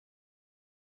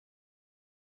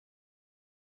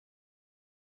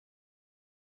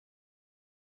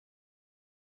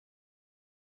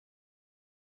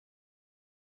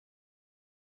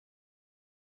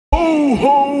Ho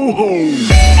ho ho!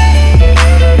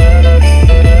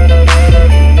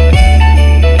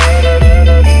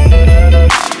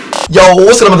 Yo,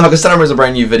 what's going on, motherfuckers? Today is a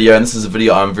brand new video, and this is a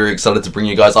video I'm very excited to bring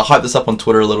you guys. I hyped this up on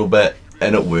Twitter a little bit,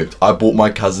 and it worked. I bought my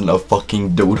cousin a fucking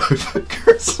dildo for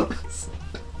Christmas.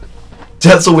 So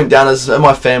that's all went down. As in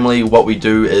my family, what we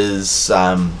do is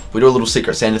we do a little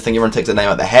secret Santa thing. Everyone takes a name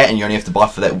out the hat, and you only have to buy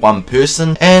for that one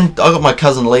person. And I got my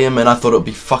cousin Liam, and I thought it would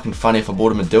be fucking funny if I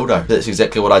bought him a dildo. That's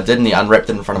exactly what I did, and he unwrapped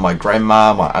it in front of my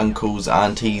grandma, my uncles,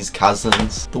 aunties,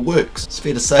 cousins, the works. It's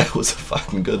fair to say it was a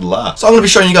fucking good laugh. So I'm going to be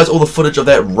showing you guys all the footage of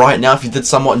that right now. If you did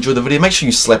somewhat enjoy the video, make sure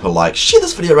you slap a like, share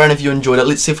this video around if you enjoyed it.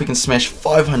 Let's see if we can smash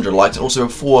 500 likes. And also,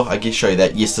 before I show you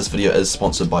that, yes, this video is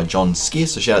sponsored by John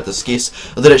Scarce, so shout out to Scarce.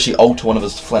 I did actually alter one of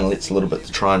his flannelettes a little bit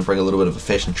to try and bring a little bit of a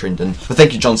fashion trend in. But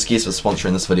thank you, John Scarce, for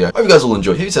sponsoring this video. Hope you guys all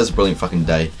enjoyed. Hope you guys have a brilliant fucking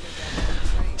day.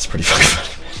 It's pretty fucking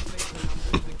funny,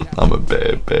 man. I'm a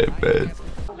bad.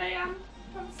 Liam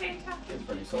from Santa. It's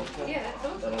pretty soft. Yeah, that's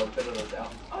awesome. Then I'll put it as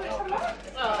out. Oh, it's a lot.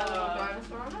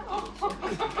 Dinosaur on it.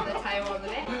 The tail on the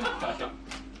neck.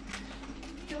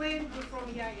 We're from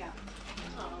Yaya.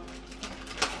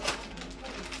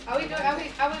 Are we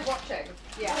watching?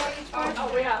 Yeah. Oh,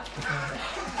 we are.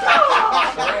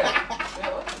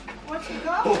 What you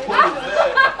got?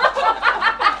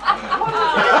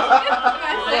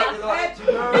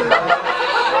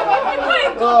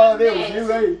 Oh, there was you,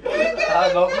 eh?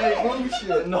 Not me.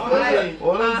 Bullshit. Not me.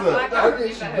 What is it? I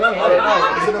don't know. I don't know.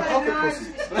 Is it a pocket pussy?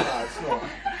 No, it's not.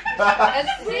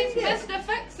 It's Mr.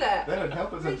 Fix It. That didn't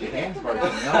help us if your hands broken. No,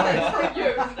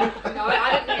 I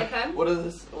didn't hit him. What is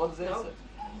this? What is this?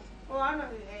 Well, I'm not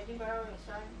really aging, but I was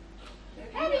saying.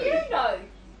 How do you know?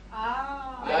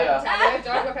 Ah. Yeah.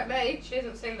 Don't look at me. She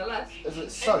hasn't seen the list. Is it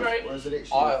soap or is it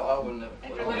actually? I wouldn't have.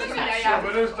 Yeah. If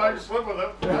it is, don't swim with it.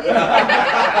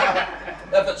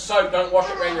 If it's soap, don't wash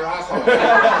it around your asshole.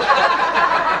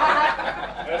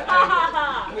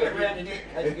 Around your neck.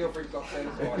 Has your girlfriend got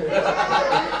satisfied?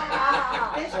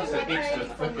 That's just an extra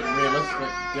fucking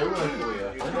realistic dildo for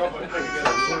you.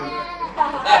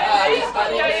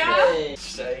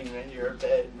 Shane, man, you're a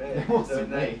bad man. It wasn't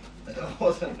me. It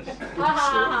wasn't me. I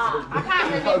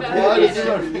can't Why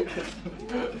remember. did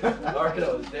I reckon it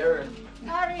was Darren.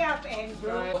 Hurry up,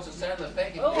 Andrew. What's the sound of the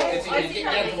package? Oh, It's I either see get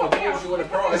down to that. my balls, you win a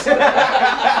prize.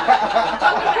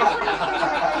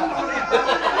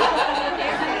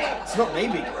 It's not me,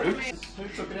 big Bruce. Who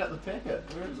took it out of the packet?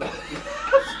 Where is it?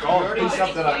 Oh, he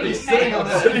shoved it up. He's sitting on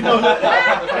it.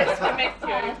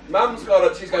 Mum's got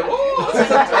it, she's going, oh!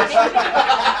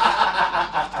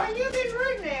 Are you being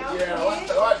rude now? Yeah,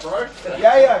 alright, bro.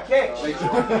 Yeah, catch.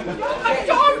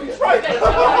 Don't throw that!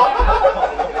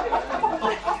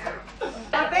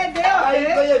 I bet they'll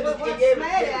do, but what's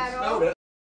mad at them?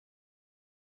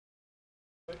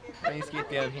 Please get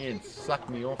down here and suck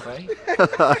me off, eh?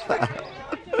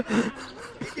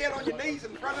 Get down on your knees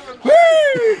in front of him.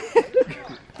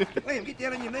 Liam, get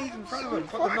down on your knees in front of him.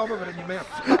 Put the knob of it in your mouth.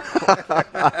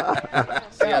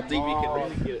 See how deep you can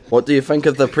really get it. What do you think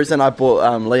of the present I bought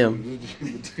Liam?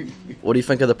 What do you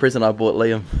think of the present I bought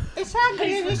Liam? It's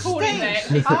ugly and it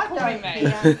stinks. I don't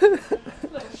care.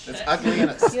 It's ugly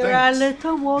and it stinks. You're a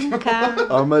little wonka.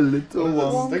 I'm a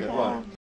little Stink one.